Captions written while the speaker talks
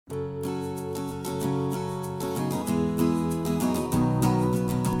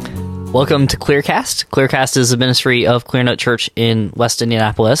Welcome to Clearcast. Clearcast is a ministry of Clearnote Church in West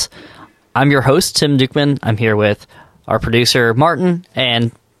Indianapolis. I'm your host, Tim Dukeman. I'm here with our producer, Martin,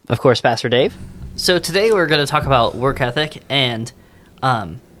 and, of course, Pastor Dave. So today we're going to talk about work ethic, and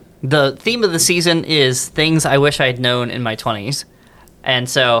the theme of the season is things I wish I'd known in my 20s. And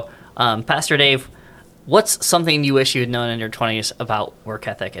so, Pastor Dave, what's something you wish you had known in your 20s about work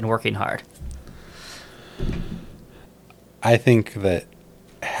ethic and working hard? I think that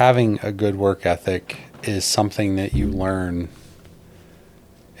having a good work ethic is something that you learn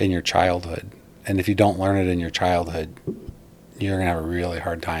in your childhood. And if you don't learn it in your childhood, you're going to have a really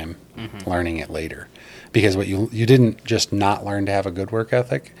hard time learning it later. Because what you didn't just not learn to have a good work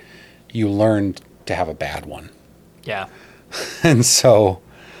ethic, you learned to have a bad one. Yeah. And so,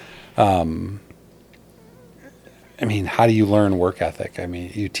 I mean, how do you learn work ethic? I mean,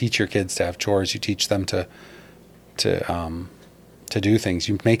 you teach your kids to have chores. You teach them to do things.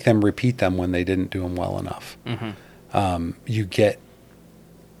 You make them repeat them when they didn't do them well enough. You get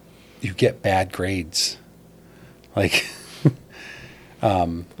bad grades. Like,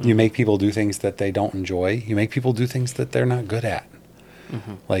 you make people do things that they don't enjoy. You make people do things that they're not good at.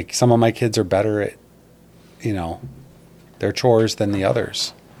 Like, some of my kids are better at, their chores than the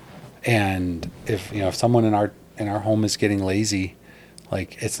others. And if someone in our home is getting lazy,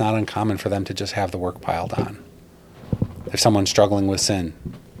 like, it's not uncommon for them to just have the work piled on. If someone's struggling with sin,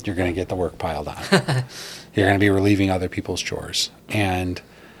 you're going to get the work piled on. You're going to be relieving other people's chores. And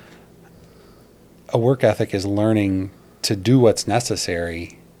a work ethic is learning to do what's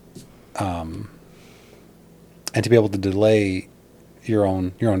necessary, and to be able to delay your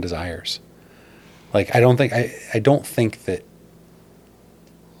own desires. Like, I don't think that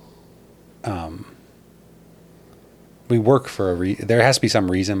we work for there has to be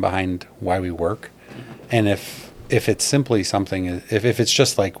some reason behind why we work. And if it's simply something, if it's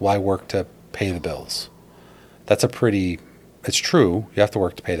just like, well, I work to pay the bills, it's true, you have to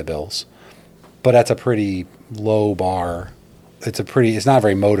work to pay the bills, but that's a pretty low bar. It's not a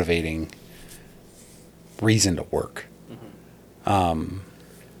very motivating reason to work. And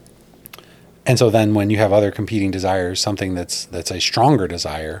so then when you have other competing desires, something that's a stronger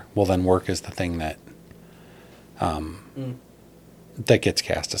desire, well, then work is the thing that that gets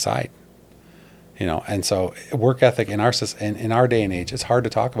cast aside. And so work ethic in our day and age, it's hard to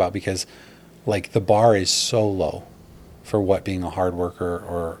talk about because, like, the bar is so low for what being a hard worker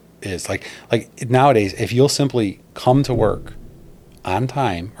or is. Like nowadays, if you'll simply come to work on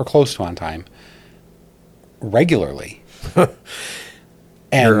time or close to on time regularly, and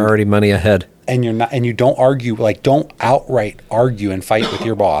you're already money ahead. And you're not, and you don't argue, like, don't outright argue and fight with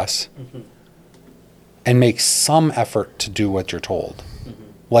your boss, and make some effort to do what you're told.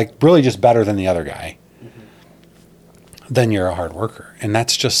 Like, really just better than the other guy, then you're a hard worker. And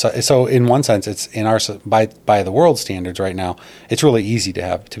that's just so in one sense, it's in by the world standards right now, it's really easy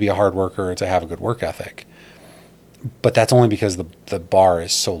to be a hard worker or to have a good work ethic. But that's only because the bar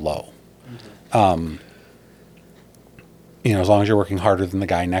is so low. As long as you're working harder than the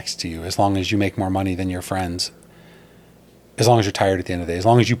guy next to you, as long as you make more money than your friends, as long as you're tired at the end of the day, as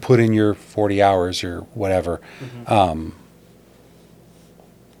long as you put in your 40 hours or whatever,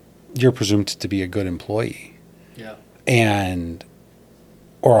 you're presumed to be a good employee,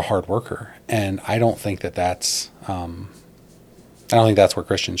 or a hard worker. And I don't think that's where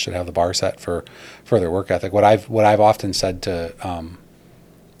Christians should have the bar set for their work ethic. What I've often said to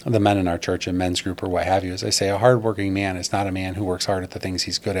the men in our church and men's group or what have you is, I say a hardworking man is not a man who works hard at the things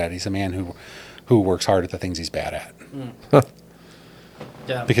he's good at. He's a man who works hard at the things he's bad at.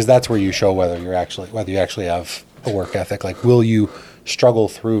 Because that's where you show whether you actually have a work ethic. Like, will you struggle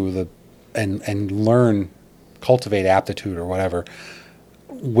through and cultivate aptitude or whatever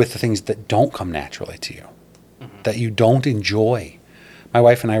with the things that don't come naturally to you, that you don't enjoy. My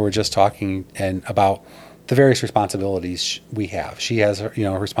wife and I were just talking about the various responsibilities we have. She has her,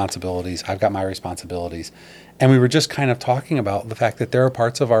 responsibilities. I've got my responsibilities. And we were just kind of talking about the fact that there are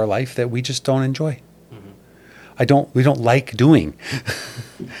parts of our life that we just don't enjoy. We don't like doing.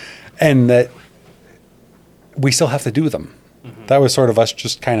 And that we still have to do them. That was sort of us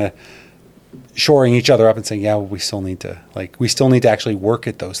just kind of shoring each other up and saying, yeah, well, we still need to actually work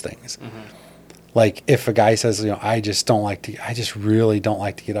at those things. Like, if a guy says, I just really don't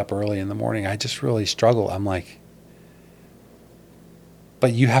like to get up early in the morning. I just really struggle. I'm like,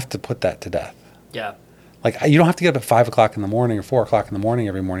 but you have to put that to death. Yeah. Like, you don't have to get up at 5 o'clock in the morning or 4 o'clock in the morning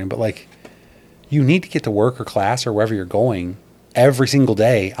every morning, but, like, you need to get to work or class or wherever you're going every single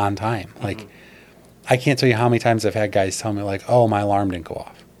day on time. Like, I can't tell you how many times I've had guys tell me, like, oh, my alarm didn't go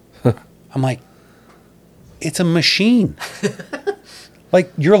off. I'm like, it's a machine.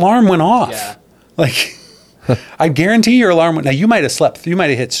 Like, your alarm went off. Yeah. Like, I guarantee your alarm went. Now, you might have slept. You might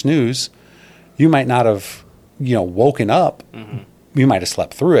have hit snooze. You might not have, woken up. Mm-hmm. You might have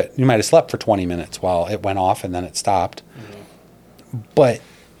slept through it. You might have slept for 20 minutes while it went off and then it stopped. Mm-hmm. But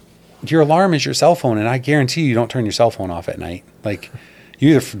your alarm is your cell phone, and I guarantee you don't turn your cell phone off at night. Like,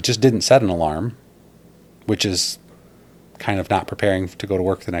 you either just didn't set an alarm, which is kind of not preparing to go to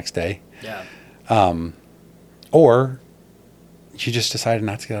work the next day. Yeah. Or you just decided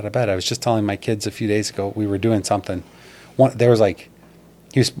not to get out of bed. I was just telling my kids a few days ago, we were doing something. One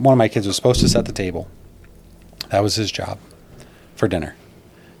of my kids was supposed to set the table. That was his job for dinner.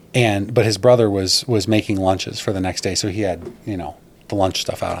 But his brother was making lunches for the next day. So he had, the lunch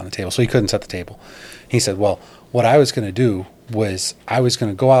stuff out on the table. So he couldn't set the table. He said, well, what I was going to do was I was going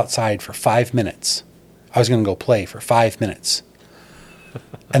to go outside for 5 minutes. I was going to go play for 5 minutes.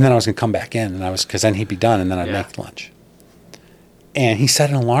 And then I was going to come back in, because then he'd be done, and then I'd make lunch. And he set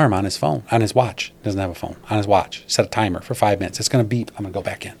an alarm on his phone, on his watch. He doesn't have a phone. On his watch. Set a timer for 5 minutes. It's going to beep. I'm going to go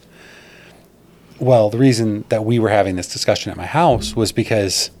back in. Well, the reason that we were having this discussion at my house was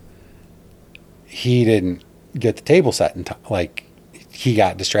because he didn't get the table set in time. Like, he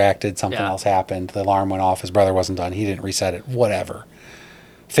got distracted. Something else happened. The alarm went off. His brother wasn't done. He didn't reset it. Whatever.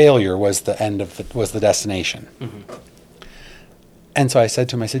 Failure was the destination. Mm-hmm. And so I said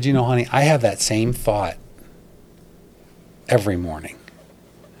to him, honey, I have that same thought every morning.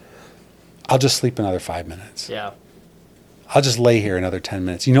 I'll just sleep another 5 minutes. Yeah. I'll just lay here another 10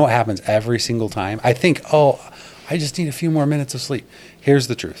 minutes. You know what happens every single time? I think, I just need a few more minutes of sleep. Here's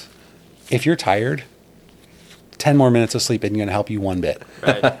the truth. If you're tired, 10 more minutes of sleep isn't going to help you one bit.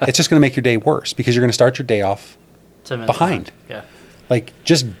 Right. It's just going to make your day worse because you're going to start your day off behind. Yeah. Like,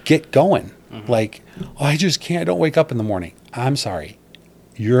 just get going. Mm-hmm. Like, I just can't. I don't wake up in the morning. I'm sorry.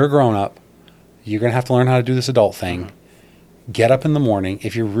 You're a grown up. You're going to have to learn how to do this adult thing. Mm-hmm. Get up in the morning.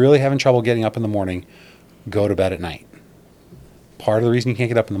 If you're really having trouble getting up in the morning, go to bed at night. Part of the reason you can't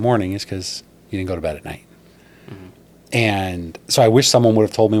get up in the morning is because you didn't go to bed at night. Mm-hmm. And so I wish someone would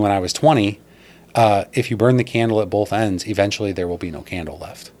have told me when I was 20, if you burn the candle at both ends, eventually there will be no candle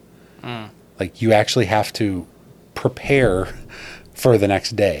left. Mm. Like, you actually have to prepare for the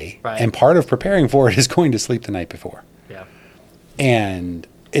next day. Right. And part of preparing for it is going to sleep the night before. Yeah. And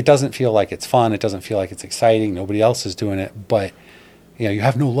it doesn't feel like it's fun. It doesn't feel like it's exciting. Nobody else is doing it. But, you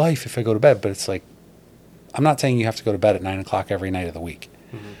have no life if I go to bed. But it's like, I'm not saying you have to go to bed at 9 o'clock every night of the week,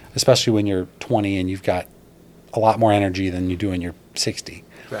 mm-hmm. especially when you're 20 and you've got a lot more energy than you do when you're 60.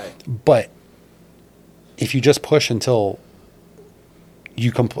 Right. But if you just push until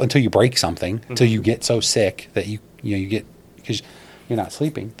you break something, mm-hmm. until you get so sick that you get, because you're not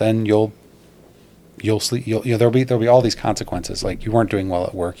sleeping, then you'll sleep. There'll be all these consequences. Like, you weren't doing well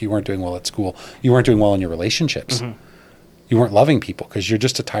at work, you weren't doing well at school, you weren't doing well in your relationships, mm-hmm. you weren't loving people because you're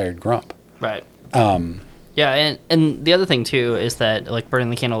just a tired grump. Right. Yeah, and the other thing too is that, like, burning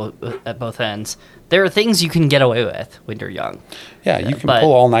the candle at both ends, there are things you can get away with when you're young. Yeah, you can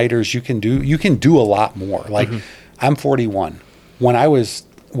pull all-nighters. You can do a lot more. Like, mm-hmm. I'm 41. When I was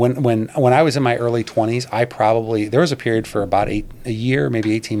in my early 20s, there was a period for about a year,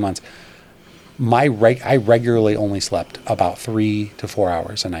 maybe 18 months. I regularly only slept about 3 to 4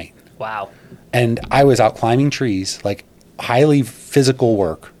 hours a night. Wow. And I was out climbing trees, like highly physical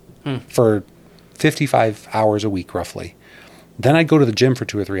work, for 55 hours a week, roughly. Then I'd go to the gym for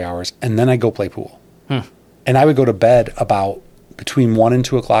 2 or 3 hours, and then I'd go play pool. And I would go to bed about between 1 and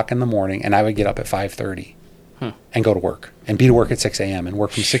 2 o'clock in the morning, and I would get up at 5:30 and go to work and be to work at 6 a.m. and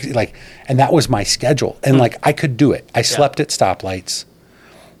work from 6, and that was my schedule. And I could do it. I slept at stoplights,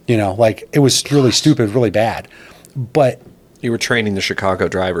 it was really stupid, really bad. But you were training the Chicago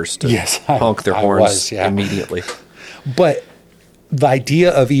drivers to honk their horns immediately. But the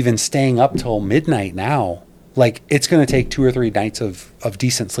idea of even staying up till midnight now, it's going to take 2 or 3 nights of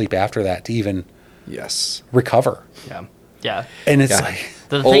decent sleep after that to even recover. Yeah. Yeah. And it's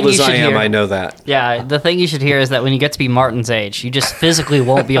old as I am, I know that. Yeah. The thing you should hear is that when you get to be Martin's age, you just physically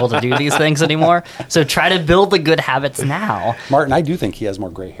won't be able to do these things anymore. So try to build the good habits now. Martin, I do think he has more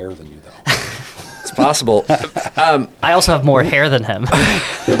gray hair than you, though. It's possible. I also have more hair than him.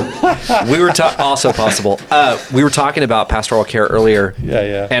 Also possible. We were talking about pastoral care earlier.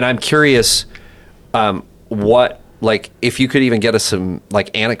 Yeah. And I'm curious, if you could even get us some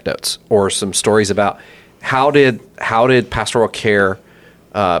anecdotes or some stories about how did pastoral care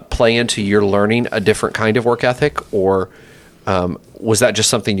play into your learning a different kind of work ethic, or was that just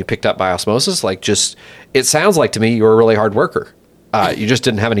something you picked up by osmosis? It sounds like to me you were a really hard worker. You just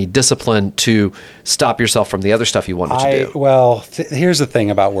didn't have any discipline to stop yourself from the other stuff you wanted to do. Well, here's the thing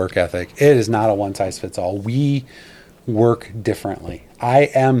about work ethic. It is not a one-size-fits-all. We work differently. I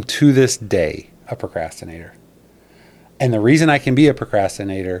am to this day a procrastinator. And the reason I can be a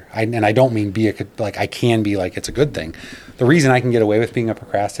procrastinator, and I don't mean I can be like it's a good thing. The reason I can get away with being a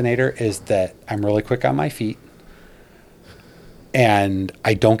procrastinator is that I'm really quick on my feet and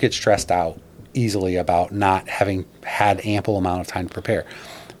I don't get stressed out easily about not having had ample amount of time to prepare.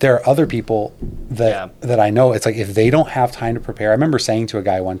 There are other people that I know, it's like if they don't have time to prepare. I remember saying to a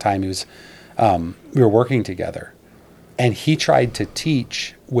guy one time, we were working together, and he tried to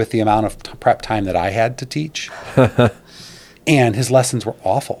teach with the amount of prep time that I had to teach, and his lessons were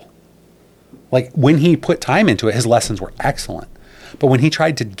awful. Like when he put time into it, his lessons were excellent. But when he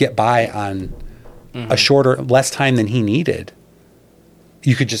tried to get by on less time than he needed,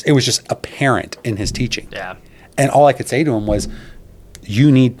 it was just apparent in his teaching. Yeah. And all I could say to him was,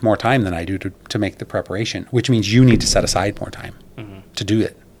 you need more time than I do to make the preparation, which means you need to set aside more time to do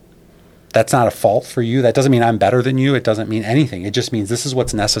it. That's not a fault for you. That doesn't mean I'm better than you. It doesn't mean anything. It just means this is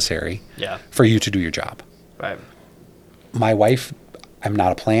what's necessary for you to do your job. Right. My wife, I'm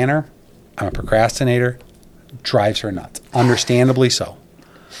not a planner. I'm a procrastinator. Drives her nuts. Understandably so.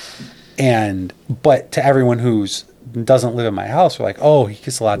 But to everyone who's doesn't live in my house, we're like, oh, he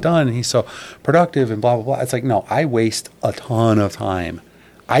gets a lot done and he's so productive and blah, blah, blah. It's like, no, I waste a ton of time.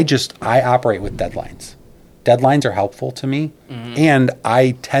 I operate with deadlines. Deadlines are helpful to me, and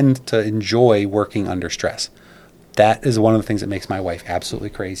I tend to enjoy working under stress. That is one of the things that makes my wife absolutely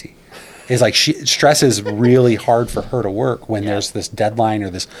crazy. Is like stress is really hard for her to work when there's this deadline or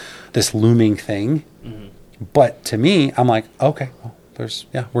this looming thing. But to me, I'm like, okay, well,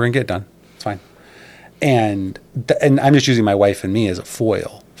 we're gonna get it done. It's fine. And I'm just using my wife and me as a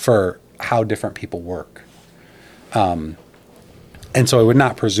foil for how different people work. And so I would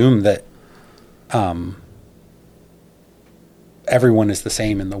not presume that everyone is the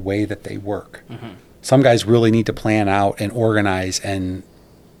same in the way that they work. Some guys really need to plan out and organize and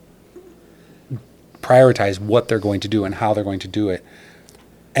prioritize what they're going to do and how they're going to do it.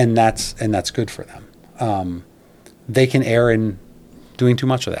 And that's good for them. They can err in doing too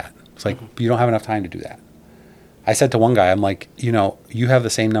much of that. It's like, you don't have enough time to do that. I said to one guy, I'm like, you have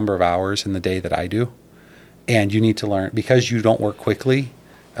the same number of hours in the day that I do, and you need to learn, because you don't work quickly.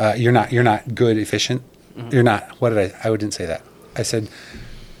 You're not good, efficient. You're not, I didn't say that. I said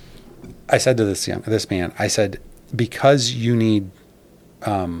to this man, I said, because you need,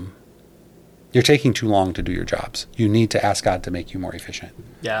 you're taking too long to do your jobs. You need to ask God to make you more efficient.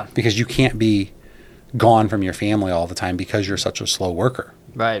 Yeah. Because you can't be gone from your family all the time because you're such a slow worker.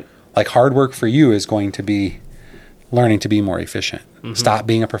 Right. Like hard work for you is going to be learning to be more efficient. Stop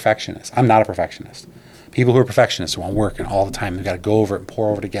being a perfectionist. I'm not a perfectionist. People who are perfectionists want working all the time. They've got to go over it and pour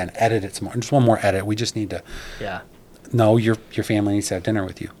over it again, edit it some more. Just one more edit. We just need to. Yeah. No, your family needs to have dinner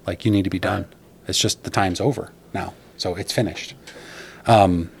with you. Like you need to be done. It's just the time's over now. So it's finished.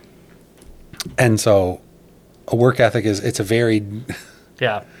 And so a work ethic it's a varied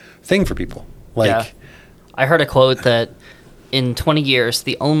thing for people. Like I heard a quote that in 20 years,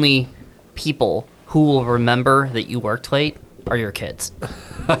 the only people who will remember that you worked late are your kids.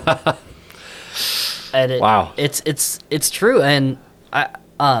 And wow. It's true. And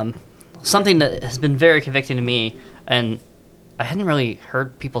something that has been very convicting to me, and I hadn't really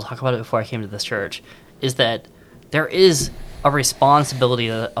heard people talk about it before I came to this church, is that there is a responsibility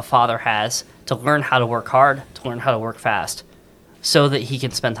that a father has to learn how to work hard, to learn how to work fast, so that he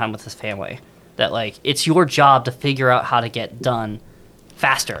can spend time with his family. That, like, it's your job to figure out how to get done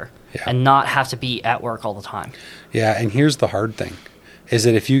faster and not have to be at work all the time. Yeah, and here's the hard thing, is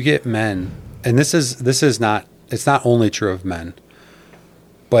that if you get men, and this is not, it's not only true of men,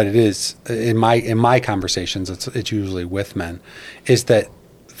 but it is in my conversations, it's usually with men, is that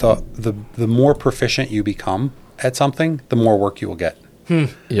the more proficient you become at something, the more work you will get.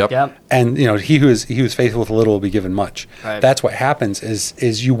 Yep. And he who is faithful with a little will be given much. Right. That's what happens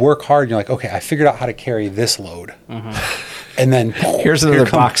is you work hard and you're like, okay, I figured out how to carry this load. And then Here's another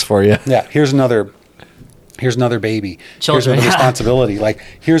box for you. Yeah, here's another baby. Children, here's another responsibility. Like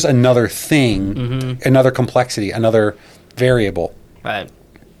here's another thing, another complexity, another variable. Right.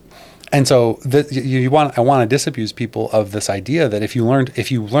 And so I want to disabuse people of this idea that if you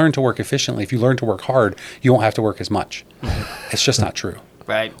learn to work efficiently, if you learn to work hard, you won't have to work as much. It's just not true.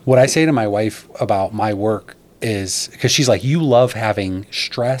 Right. What I say to my wife about my work is, because she's like, you love having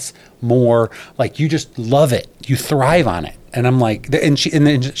stress more, like you just love it, you thrive on it. And I'm like, and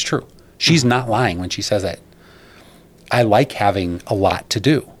it's true. She's not lying when she says that. I like having a lot to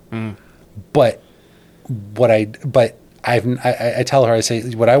do, but I tell her, I say,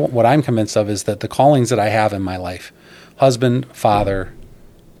 what I'm convinced of is that the callings that I have in my life, husband, father,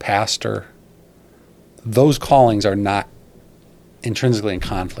 pastor, those callings are not intrinsically in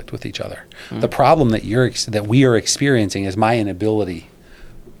conflict with each other. The problem that we are experiencing is my inability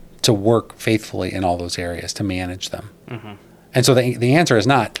to work faithfully in all those areas, to manage them. And so the answer is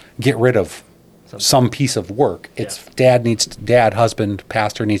not get rid of some piece of work. It's dad, husband,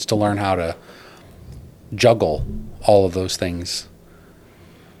 pastor needs to learn how to juggle all of those things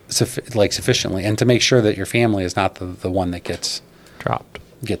sufficiently, and to make sure that your family is not the one that gets dropped.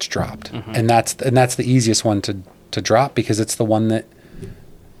 And that's the easiest one to drop, because it's the one that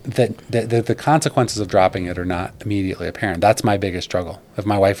the consequences of dropping it are not immediately apparent. That's my biggest struggle. If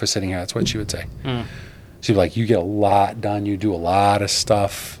my wife was sitting here, that's what she would say. She'd be like, you get a lot done, you do a lot of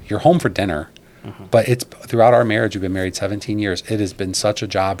stuff, you're home for dinner. But it's throughout our marriage, we've been married 17 years. It has been such a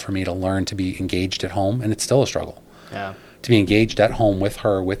job for me to learn to be engaged at home, and it's still a struggle. Yeah. To be engaged at home with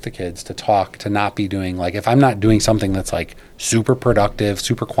her, with the kids, to talk, to not be doing, like, if I'm not doing something that's like super productive,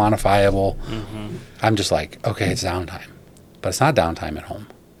 super quantifiable, I'm just like, okay, it's downtime. But it's not downtime at home.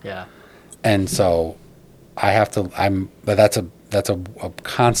 Yeah. And so I have to, but that's a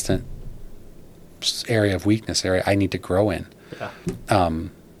constant area of weakness, area I need to grow in. Yeah.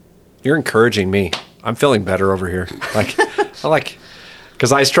 You're encouraging me. I'm feeling better over here.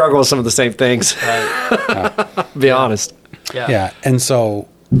 Because I struggle with some of the same things. Be honest. Yeah. And so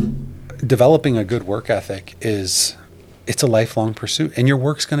developing a good work ethic it's a lifelong pursuit, and your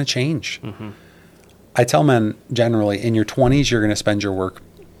work's going to change. I tell men generally, in your 20s, you're going to spend your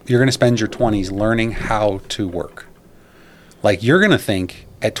 20s learning how to work. Like, you're going to think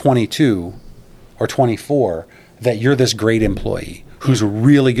at 22 or 24 that you're this great employee who's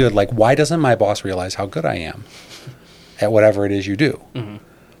really good. Like, why doesn't my boss realize how good I am at whatever it is you do?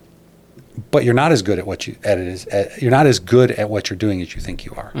 But you're not as good you're not as good at what you're doing as you think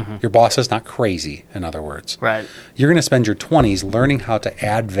you are. Your boss is not crazy, in other words. Right. You're going to spend your 20s learning how to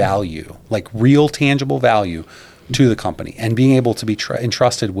add value, like real tangible value, to the company, and being able to be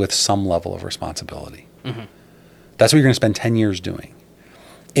entrusted with some level of responsibility. That's what you're going to spend 10 years doing.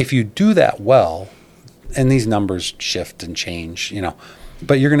 If you do that well, and these numbers shift and change,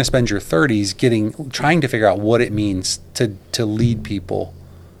 but you're going to spend your 30s trying to figure out what it means to lead people.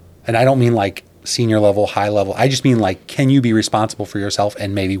 And I don't mean like senior level, high level. I just mean like, can you be responsible for yourself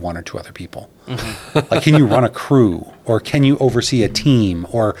and maybe one or two other people? Like, can you run a crew, or can you oversee a team,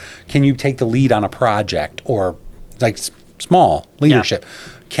 or can you take the lead on a project, or like small leadership? Yeah.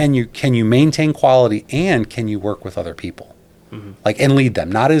 Can you maintain quality, and can you work with other people? Like, and lead them,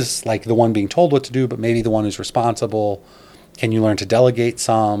 not as like the one being told what to do, but maybe the one who's responsible. Can you learn to delegate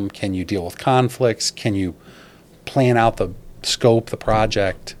some? Can you deal with conflicts? Can you plan out the scope, the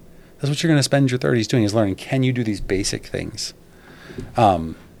project? That's what you're going to spend your 30s doing, is learning, can you do these basic things?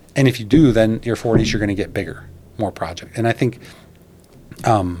 And if you do, then your 40s, you're going to get bigger, more project. And I think,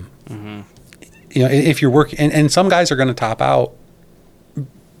 if you're working, and some guys are going to top out,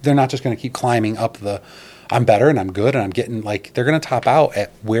 they're not just going to keep climbing up I'm better and I'm good and I'm getting, like, they're going to top out at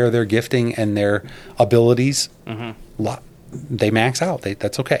where their gifting and their abilities, they max out.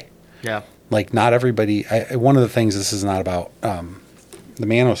 That's okay. Yeah. Like, not everybody, one of the things, this is not about the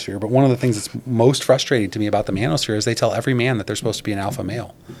manosphere, but one of the things that's most frustrating to me about the manosphere is they tell every man that they're supposed to be an alpha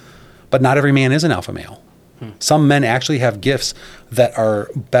male. But not every man is an alpha male. Some men actually have gifts that are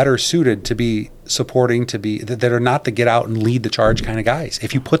better suited to be supporting, that are not the get out and lead the charge kind of guys.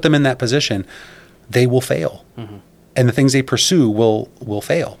 If you put them in that position, they will fail. And the things they pursue will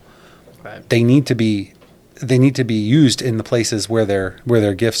fail. Right. They need to be used in the places where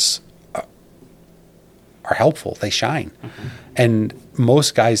their gifts are helpful. They shine. And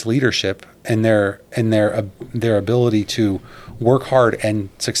most guys' leadership and their ability to work hard and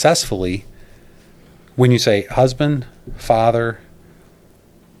successfully, when you say husband, father,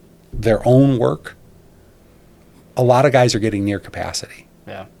 their own work, a lot of guys are getting near capacity.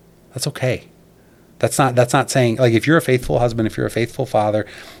 Yeah. That's okay. That's not saying, like, if you're a faithful husband, if you're a faithful father,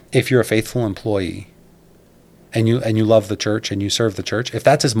 if you're a faithful employee, and you love the church and you serve the church, if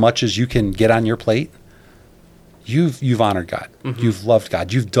that's as much as you can get on your plate, you've honored God. You've loved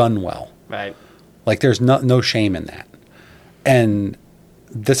God. You've done well. Right. Like, there's no shame in that. And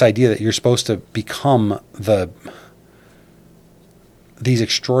this idea that you're supposed to become these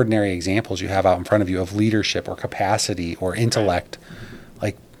extraordinary examples you have out in front of you of leadership or capacity or intellect,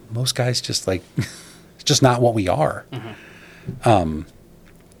 like, most guys just, like, it's just not what we are. And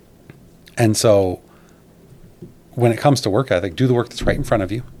so when it comes to work ethic, do the work that's right in front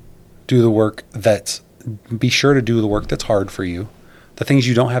of you. Be sure to do the work that's hard for you, the things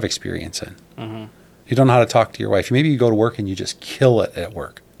you don't have experience in. You don't know how to talk to your wife. Maybe you go to work and you just kill it at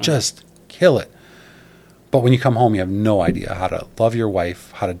work. Just kill it. But when you come home, you have no idea how to love your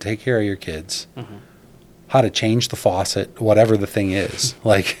wife, how to take care of your kids, how to change the faucet, whatever the thing is.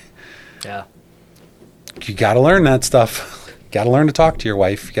 Like, Yeah. you got to learn that stuff. Got to learn to talk to your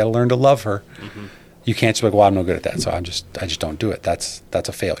wife. You got to learn to love her. You can't just be like, well, I'm no good at that, so I just don't do it. That's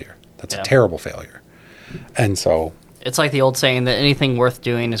a failure. That's Yeah. a terrible failure. And so It's like the old saying that anything worth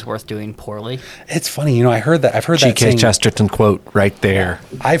doing is worth doing poorly. it's funny, you know, I've heard that G.K. saying. Chesterton quote right there.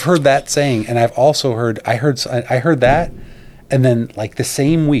 I've heard that saying, and I've also heard that, and then like the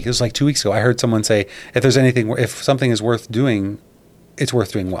same week, it was like 2 weeks ago, I heard someone say, if something is worth doing, it's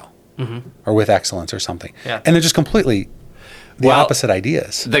worth doing well, or with excellence or something. Yeah. And they're just completely the Well, opposite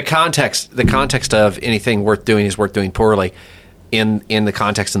ideas. The context of anything worth doing is worth doing poorly. In the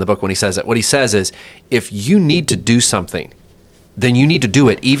context in the book when he says it, what he says is, if you need to do something, then you need to do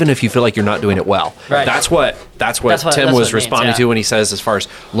it, even if you feel like you're not doing it well. Right. That's what Tim was responding means, yeah. to when he says, as far as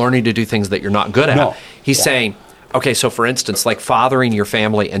learning to do things that you're not good at. No. He's Yeah. saying, okay, so for instance, like fathering your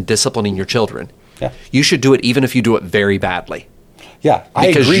family and disciplining your children, Yeah. you should do it even if you do it very badly. Yeah, I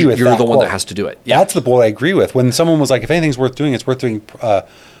Because agree with that. you're the one that quote. has to do it. Yeah. That's the quote I agree with. When someone was like, if anything's worth doing, it's worth doing,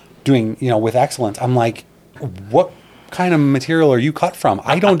 with excellence. I'm like, what kind of material are you cut from?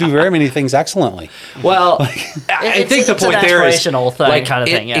 I don't do very many things excellently. Well, I think the it's an point there is aspirational thing, kind of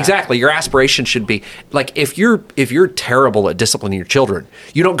thing, yeah. Exactly. Your aspiration should be like, if you're terrible at disciplining your children,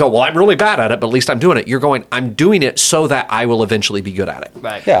 you don't go, well, I'm really bad at it, but at least I'm doing it. You're going, I'm doing it so that I will eventually be good at it.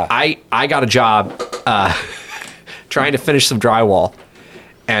 Right. Yeah. I got a job trying to finish some drywall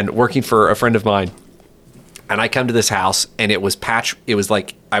and working for a friend of mine. And I come to this house, and it was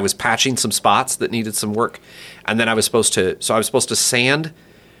like I was patching some spots that needed some work, and then I was supposed to sand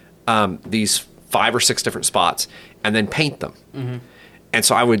these 5 or 6 different spots and then paint them. Mm-hmm. And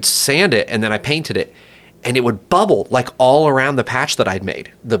so I would sand it, and then I painted it, and it would bubble like all around the patch that I'd made.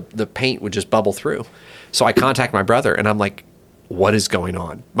 The paint would just bubble through. So I contact my brother, and I'm like, what is going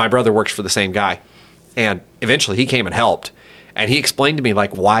on? My brother works for the same guy, and eventually he came and helped. And he explained to me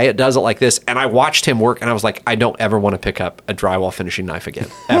like why it does it like this. And I watched him work, and I was like, I don't ever want to pick up a drywall finishing knife again,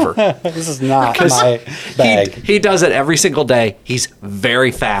 ever. This is not my bag. He does it every single day. He's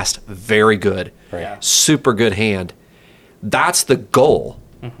very fast, very good, Right. super good hand. That's the goal.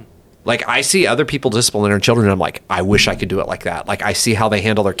 Like, I see other people discipline their children, and I'm like, I wish I could do it like that. Like, I see how they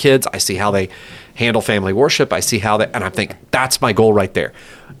handle their kids. I see how they handle family worship. I see how they, and I think that's my goal right there.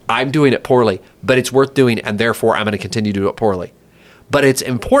 I'm doing it poorly, but it's worth doing, and therefore I'm going to continue to do it poorly. But it's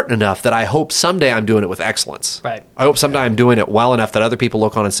important enough that I hope someday I'm doing it with excellence. Right. I hope someday I'm doing it well enough that other people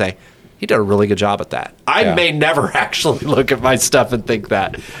look on and say, he did a really good job at that. I Yeah. may never actually look at my stuff and think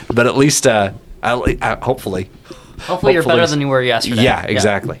that, but at least hopefully Hopefully you're better than you were yesterday. Yeah,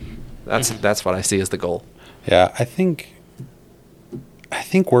 exactly. That's what I see as the goal. Yeah, I think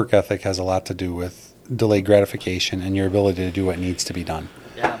work ethic has a lot to do with delayed gratification and your ability to do what needs to be done.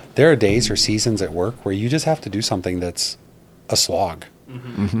 Yeah. There are days or seasons at work where you just have to do something that's a slog.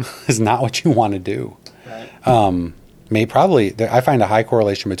 It's not what you want to do. Right. I find a high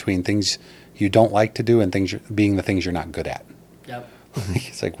correlation between things you don't like to do and things being the things you're not good at. Yep.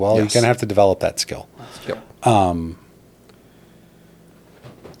 It's like, well, Yes. you're going to have to develop that skill. Yep.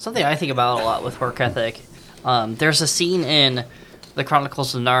 Something I think about a lot with work ethic. There's a scene in the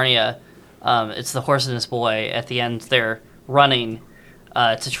Chronicles of Narnia. It's the horse and his boy. At the end, they're running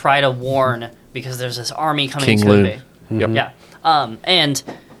to try to warn because there's this army coming. King to Loon. invade. Yep. Yeah.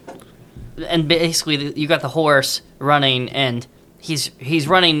 And basically, you got the horse running, and he's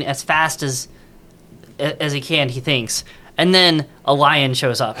running as fast as he can. He thinks, and then a lion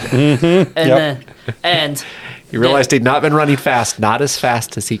shows up, and He realized he'd not been running fast, not as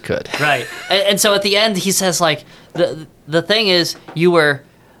fast as he could. right. And so at the end, he says like the thing is you were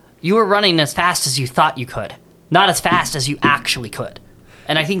running as fast as you thought you could, not as fast as you actually could.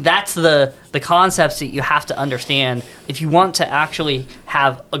 And I think that's the concepts that you have to understand if you want to actually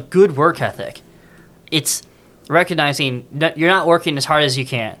have a good work ethic. It's recognizing that you're not working as hard as you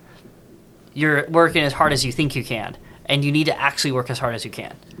can. You're working as hard as you think you can, and you need to actually work as hard as you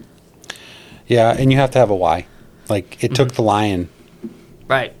can. Yeah, and you have to have a why. Like, it took the lion.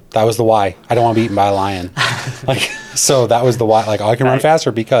 Right. That was the why. I don't want to be eaten by a lion. So that was the why. Like, I can run Right.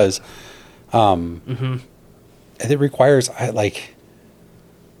 faster because it requires,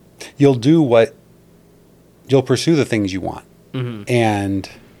 you'll pursue the things you want. And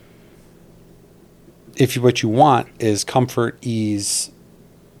if what you want is comfort, ease,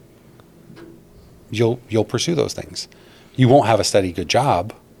 you'll pursue those things. You won't have a steady, good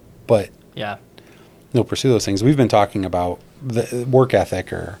job, but Yeah. you'll pursue those things. We've been talking about the work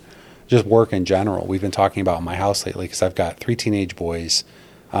ethic or just work in general. We've been talking about in my house lately because I've got 3 teenage boys.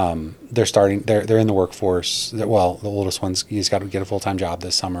 They're in the workforce. Well, the oldest he's got to get a full-time job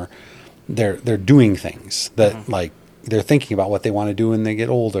this summer. they're doing things that like they're thinking about what they want to do when they get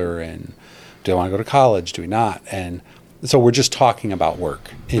older, and do I want to go to college? Do we not? And so we're just talking about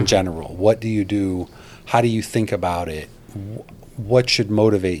work in general. What do you do? How do you think about it? What should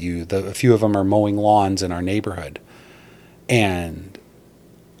motivate you? A few of them are mowing lawns in our neighborhood. And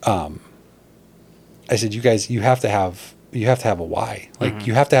I said, you guys, you have to have a why. Like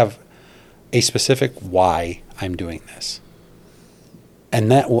you have to have a specific why I'm doing this. And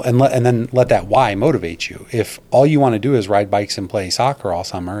then let that why motivate you. If all you want to do is ride bikes and play soccer all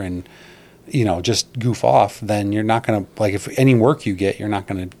summer and just goof off, then you're not going to, like, if any work you get, you're not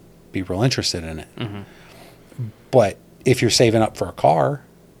going to be real interested in it. But if you're saving up for a car,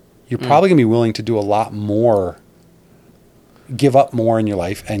 you're probably going to be willing to do a lot more, give up more in your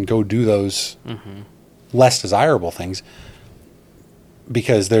life and go do those less desirable things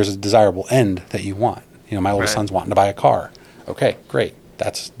because there's a desirable end that you want. My oldest son's wanting to buy a car. Okay, great.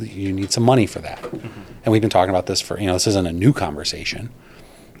 You need some money for that. And we've been talking about this for, this isn't a new conversation.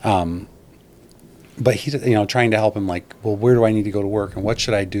 But he's, trying to help him, like, well, where do I need to go to work and what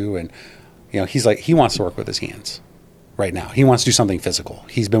should I do? And, he's like, he wants to work with his hands right now. He wants to do something physical.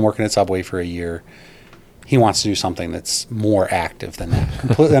 He's been working at Subway for a year. He wants to do something that's more active than that.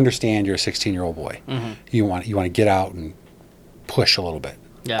 Completely understand you're a 16-year-old boy. You want to get out and push a little bit.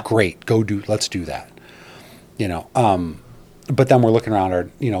 Yeah. Great. Let's do that. But then we're looking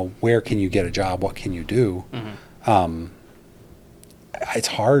around where can you get a job? What can you do? It's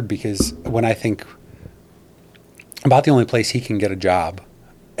hard because when I think about the only place he can get a job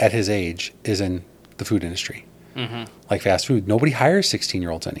at his age is in the food industry, like fast food. Nobody hires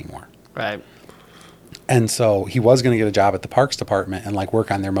 16-year-olds anymore. Right. And so he was going to get a job at the parks department and like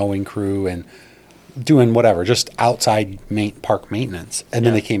work on their mowing crew and doing whatever, just outside park maintenance. And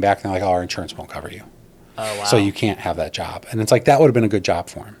then they came back and they're like, oh, our insurance won't cover you. Oh, wow. So you can't have that job. And it's like, that would have been a good job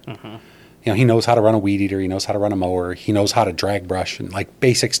for him. He knows how to run a weed eater. He knows how to run a mower. He knows how to drag brush and like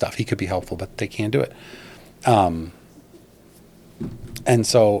basic stuff. He could be helpful, but they can't do it. And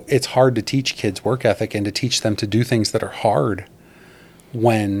so it's hard to teach kids work ethic and to teach them to do things that are hard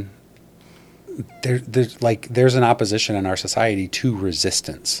when there's an opposition in our society to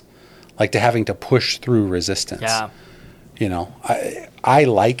resistance, like to having to push through resistance. Yeah. I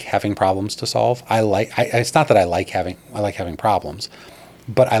like having problems to solve. It's not that I like having problems,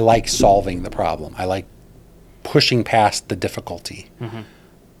 but I like solving the problem. I like pushing past the difficulty.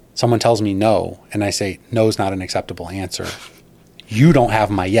 Someone tells me no, and I say, no is not an acceptable answer. You don't have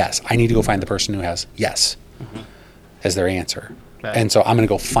my yes. I need to go find the person who has yes as their answer. Right. And so I'm going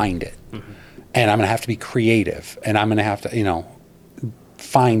to go find it. And I'm going to have to be creative. And I'm going to have to,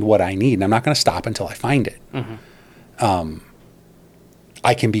 find what I need. And I'm not going to stop until I find it.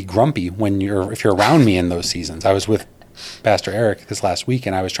 I can be grumpy if you're around me in those seasons. I was with Pastor Eric this last week,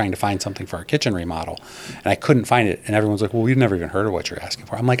 and I was trying to find something for our kitchen remodel, and I couldn't find it. And everyone's like, well, we've never even heard of what you're asking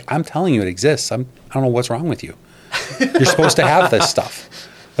for. I'm like, I'm telling you it exists. I don't know what's wrong with you. You're supposed to have this stuff.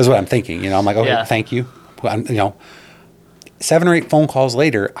 That's what I'm thinking. I'm like, okay, thank you. 7 or 8 phone calls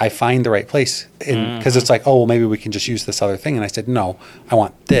later, I find the right place. Because it's like, oh, well, maybe we can just use this other thing. And I said, no, I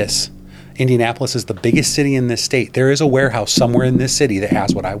want this. Indianapolis is the biggest city in this state. There is a warehouse somewhere in this city that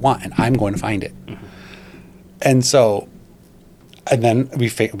has what I want, and I'm going to find it. And so, and then we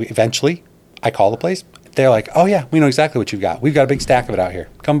eventually, I call the place. They're like, oh, yeah, we know exactly what you've got. We've got a big stack of it out here.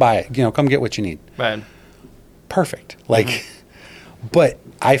 Come buy it. Come get what you need. Right. Perfect. But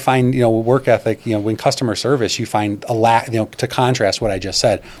I find, work ethic, when customer service, you find a lack, to contrast what I just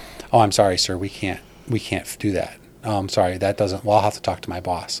said. Oh, I'm sorry, sir. We can't do that. Oh, I'm sorry. That doesn't, well, I'll have to talk to my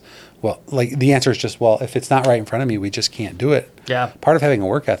boss. Well, the answer is just, well, if it's not right in front of me, we just can't do it. Yeah. Part of having a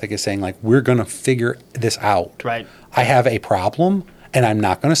work ethic is saying, we're going to figure this out. Right. I have a problem, and I'm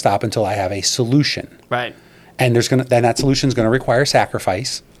not going to stop until I have a solution. Right. And then that solution is going to require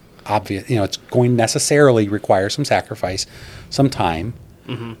sacrifice. Obvious, it's going to necessarily require some sacrifice, some time,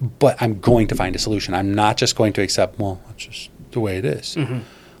 but I'm going to find a solution. I'm not just going to accept, well, that's just the way it is.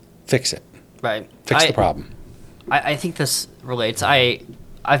 Fix it. Right. Fix the problem. I think this relates.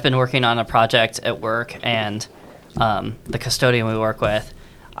 I've been working on a project at work, and the custodian we work with,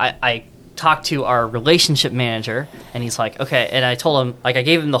 I talked to our relationship manager, and he's like, okay, and I told him, I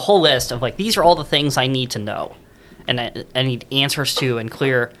gave him the whole list of these are all the things I need to know, and I need answers to and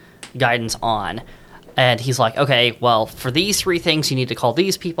clear guidance on. And he's like, okay, well, for these 3 things, you need to call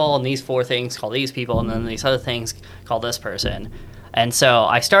these people, and these 4 things, call these people, and then these other things, call this person. And so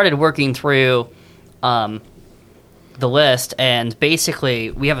I started working through the list, and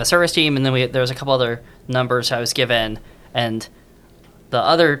basically we have a service team, and then there was a couple other numbers I was given, and the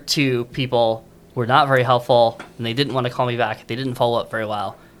other 2 people were not very helpful, and they didn't want to call me back. They didn't follow up very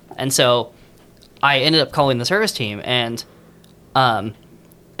well. And so I ended up calling the service team, and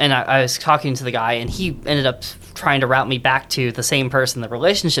I was talking to the guy, and he ended up trying to route me back to the same person the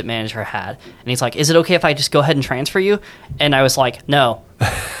relationship manager had. And he's like, is it okay if I just go ahead and transfer you? And I was like, no.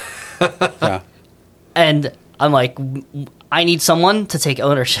 Yeah. And I'm like, I need someone to take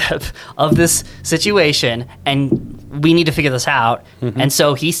ownership of this situation, and we need to figure this out. And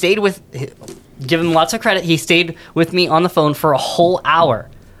so he stayed with, give him lots of credit, he stayed with me on the phone for a whole hour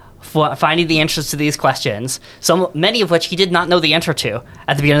finding the answers to these questions, many of which he did not know the answer to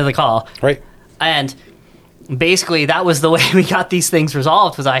at the beginning of the call. Right. And basically that was the way we got these things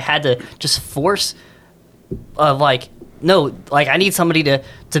resolved, was I had to just force I need somebody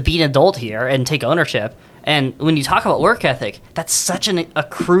to be an adult here and take ownership. And when you talk about work ethic, that's such a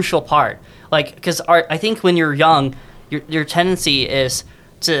crucial part. Like, because I think when you're young, your tendency is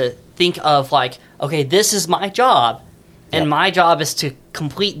to think of like, okay, this is my job, and my job is to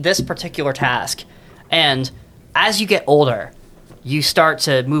complete this particular task. And as you get older, you start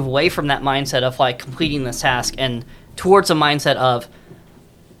to move away from that mindset of like completing this task and towards a mindset of,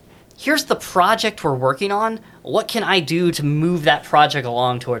 here's the project we're working on. What can I do to move that project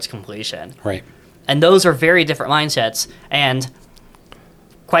along towards completion? Right. And those are very different mindsets. And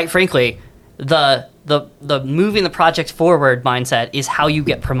quite frankly, the moving the project forward mindset is how you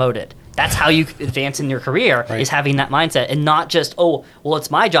get promoted. That's how you advance in your career, is having that mindset, and not just, oh, well, it's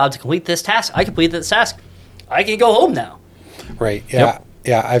my job to complete this task. I completed this task. I can go home now. Right. Yeah. Yep.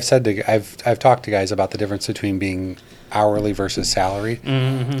 Yeah. I've talked to guys about the difference between being hourly versus salary.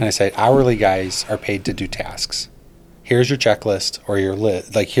 And I say hourly guys are paid to do tasks. Here's your checklist or your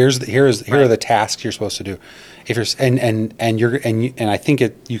list. Like here are the tasks you're supposed to do. If you're and I think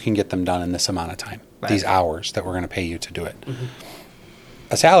you can get them done in this amount of time. Right. These hours that we're going to pay you to do it.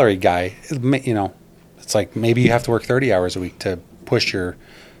 A salaried guy, it's like maybe you have to work 30 hours a week to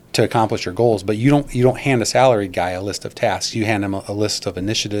accomplish your goals, but you don't hand a salaried guy a list of tasks. You hand him a list of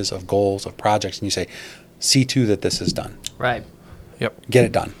initiatives, of goals, of projects, and you say, see to that this is done. Right. Yep. Get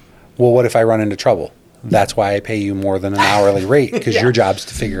it done. Well, what if I run into trouble? That's why I pay you more than an hourly rate, because your job's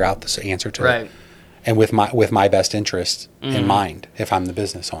to figure out the answer to it. And with my best interest in mind, if I'm the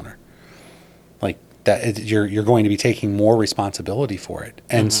business owner. Like that, you're going to be taking more responsibility for it.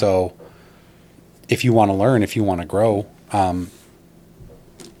 And so if you want to learn, if you want to grow,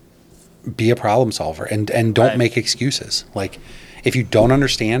 be a problem solver and don't make excuses. Like if you don't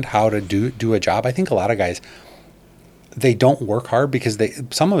understand how to do a job, I think a lot of guys, they don't work hard because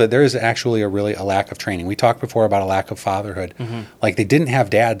some of it, there is actually a lack of training. We talked before about a lack of fatherhood. Like they didn't have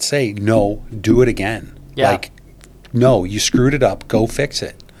dad say, no, do it again. Yeah. Like, no, you screwed it up, go fix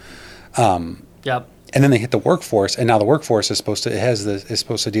it. Yep. And then they hit the workforce, and now the workforce is supposed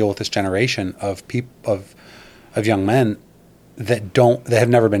to deal with this generation of young men that have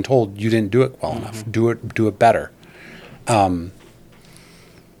never been told you didn't do it well enough. Do it better.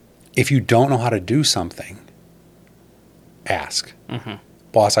 If you don't know how to do something, ask.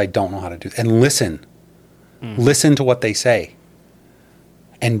 Boss, I don't know how to do it. And listen. Listen to what they say.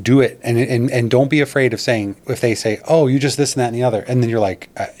 And do it. And don't be afraid of saying, if they say, oh, you just this and that and the other, and then you're like,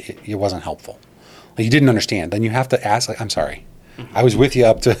 it wasn't helpful. Like, you didn't understand. Then you have to ask, like, I'm sorry. I was with you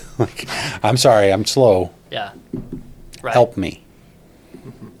up to, like, I'm sorry, I'm slow. Yeah. Right. Help me.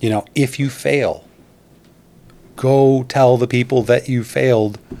 If you fail, go tell the people that you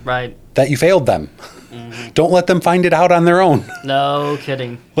failed. Right. That you failed them. Don't let them find it out on their own. No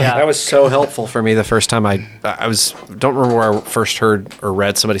kidding. Yeah. That was so helpful for me the first time I don't remember where I first heard or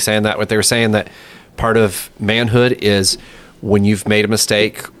read somebody saying that, but they were saying that part of manhood is when you've made a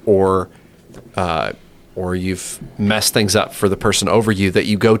mistake or you've messed things up for the person over you, that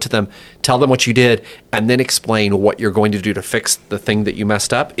you go to them, tell them what you did, and then explain what you're going to do to fix the thing that you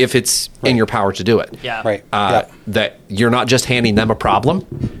messed up, if it's in your power to do it. Yeah. Right. That you're not just handing them a problem,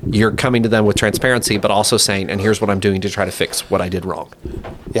 you're coming to them with transparency, but also saying, and here's what I'm doing to try to fix what I did wrong.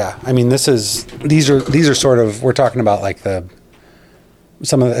 Yeah. I mean, these are sort of, we're talking about like at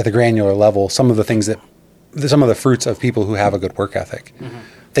the granular level, some of the fruits of people who have a good work ethic.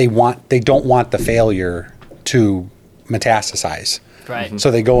 They don't want the failure to metastasize. Right.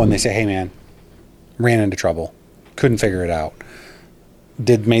 So they go and they say, hey man, ran into trouble, couldn't figure it out,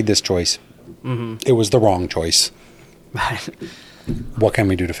 made this choice. It was the wrong choice. Right. What can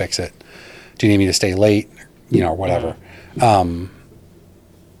we do to fix it? Do you need me to stay late? Or whatever.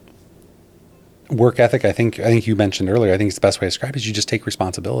 Work ethic, I think you mentioned earlier, I think it's the best way to describe it is you just take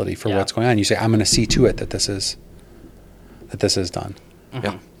responsibility for what's going on. You say, I'm going to see to it that this is done.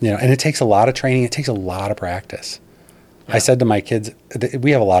 Yeah. And it takes a lot of training. It takes a lot of practice. I said to my kids,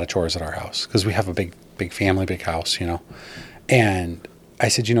 we have a lot of chores at our house because we have a big family, big house, and I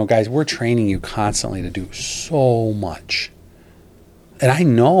said, guys, we're training you constantly to do so much. And I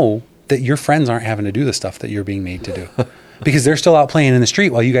know that your friends aren't having to do the stuff that you're being made to do because they're still out playing in the street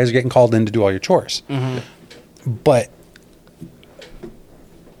while you guys are getting called in to do all your chores. But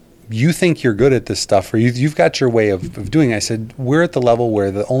you think you're good at this stuff, or you've got your way of doing it. I said, we're at the level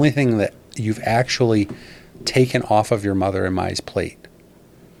where the only thing that you've actually taken off of your mother and Mai's plate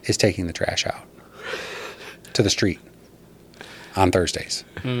is taking the trash out to the street on Thursdays.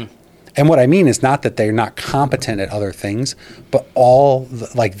 And what I mean is not that they're not competent at other things, but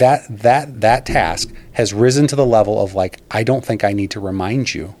that task has risen to the level of like, I don't think I need to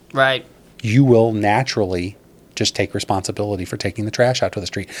remind you. Right. You will naturally just take responsibility for taking the trash out to the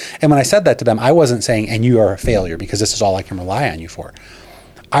street. And when I said that to them, I wasn't saying, and you are a failure because this is all I can rely on you for.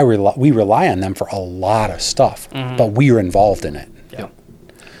 We rely on them for a lot of stuff, but we are involved in it. Yeah.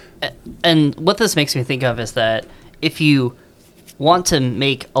 And what this makes me think of is that if you want to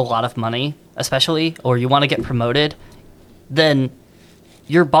make a lot of money, especially, or you want to get promoted, then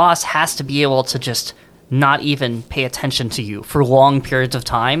your boss has to be able to just not even pay attention to you for long periods of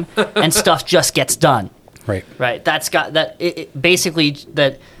time, and stuff just gets done. Right. Right. That's got that. Basically,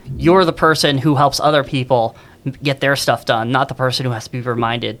 that you're the person who helps other people get their stuff done, not the person who has to be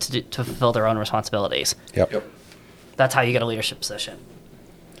reminded to fulfill their own responsibilities. Yep. That's how you get a leadership position.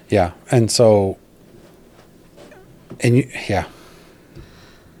 Yeah. And so,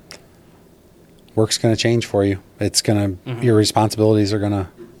 work's going to change for you. It's going to, your responsibilities are going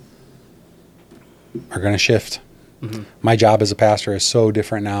to shift. My job as a pastor is so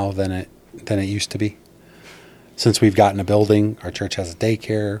different now than it used to be. Since we've gotten a building, our church has a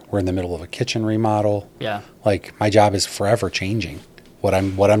daycare. We're in the middle of a kitchen remodel. Yeah. Like my job is forever changing. What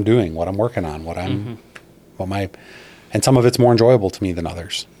I'm doing, what I'm working on, and some of it's more enjoyable to me than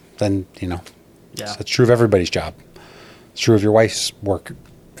others. Then Yeah. So it's true of everybody's job. It's true of your wife's work.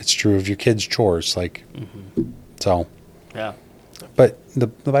 It's true of your kids' chores. So. Yeah. But the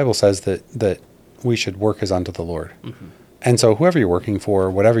Bible says that we should work as unto the Lord. And so whoever you're working for,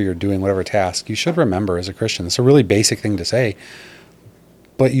 whatever you're doing, whatever task, you should remember as a Christian. It's a really basic thing to say,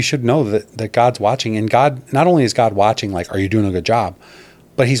 but you should know that God's watching. And God, not only is God watching, like, are you doing a good job?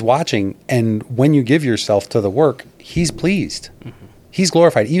 But he's watching. And when you give yourself to the work, he's pleased. He's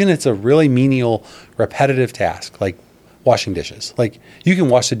glorified. Even if it's a really menial, repetitive task, like washing dishes. Like you can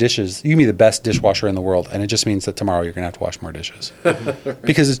wash the dishes. You can be the best dishwasher in the world. And it just means that tomorrow you're going to have to wash more dishes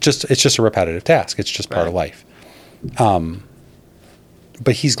because it's just a repetitive task. It's just part of life.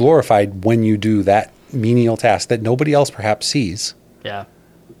 But he's glorified when you do that menial task that nobody else perhaps sees. Yeah.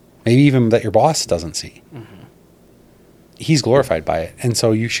 Maybe even that your boss doesn't see. He's glorified by it. And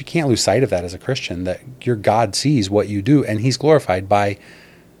so you can't lose sight of that as a Christian, that your God sees what you do and he's glorified by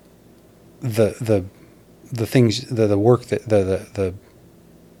the things, the work, the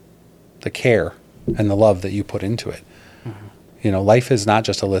care and the love that you put into it. Life is not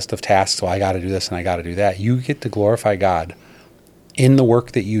just a list of tasks. So I got to do this and I got to do that. You get to glorify God in the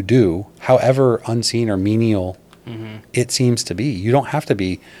work that you do, however unseen or menial it seems to be. You don't have to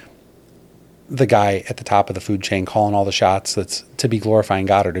be the guy at the top of the food chain calling all the shots that's to be glorifying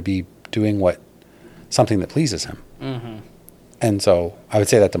God or to be doing something that pleases him. And so I would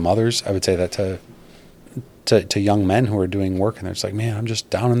say that to mothers. I would say that to young men who are doing work and they're just like, man, I'm just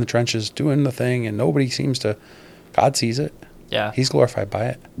down in the trenches doing the thing and nobody seems to. God sees it. Yeah. He's glorified by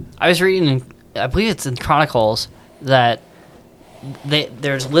it. I was reading, I believe it's in Chronicles, that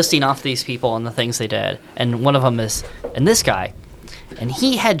there's listing off these people and the things they did. And one of them is, and this guy, and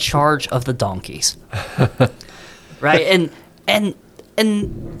he had charge of the donkeys. Right?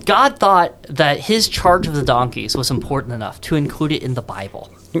 And God thought that his charge of the donkeys was important enough to include it in the Bible.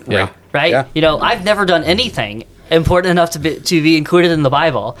 Yeah. Right? Yeah. I've never done anything important enough to be included in the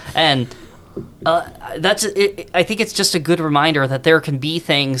Bible. And that's it. I think it's just a good reminder that there can be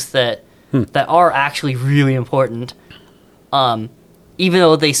things that are actually really important, even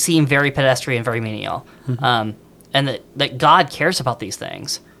though they seem very pedestrian, very menial, and that God cares about these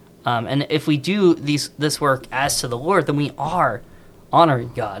things. And if we do this work as to the Lord, then we are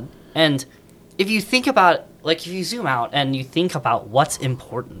honoring God. And if you think about, if you zoom out and you think about what's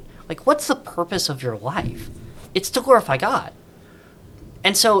important, what's the purpose of your life? It's to glorify God.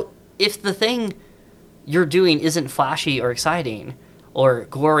 And so if the thing you're doing isn't flashy or exciting or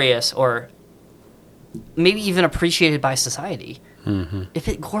glorious or maybe even appreciated by society, if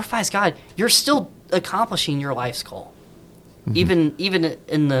it glorifies God, you're still accomplishing your life's goal. Even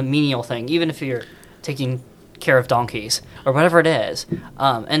in the menial thing, even if you're taking care of donkeys or whatever it is.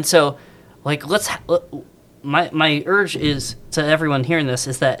 And so, my urge is to everyone hearing this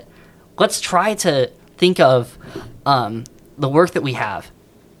is that let's try to think of the work that we have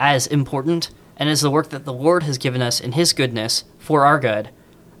as important and as the work that the Lord has given us in his goodness for our good,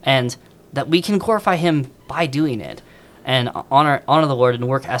 and that we can glorify him by doing it and honor the Lord and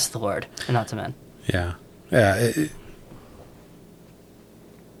work as the Lord and not to men. Yeah. I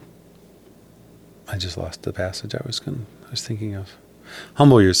just lost the passage I was thinking of.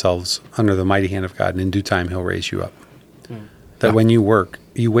 Humble yourselves under the mighty hand of God, and in due time he'll raise you up. That when you work,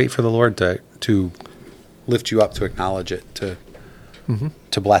 you wait for the Lord to lift you up, to acknowledge it,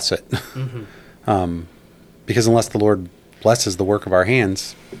 to bless it. Because unless the Lord blesses the work of our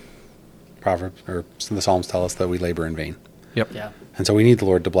hands, Proverbs or the Psalms tell us that we labor in vain. Yep. Yeah. And so we need the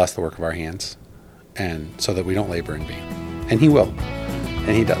Lord to bless the work of our hands, and so that we don't labor in vain. And he will.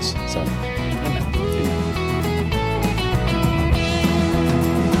 And he does. So Amen.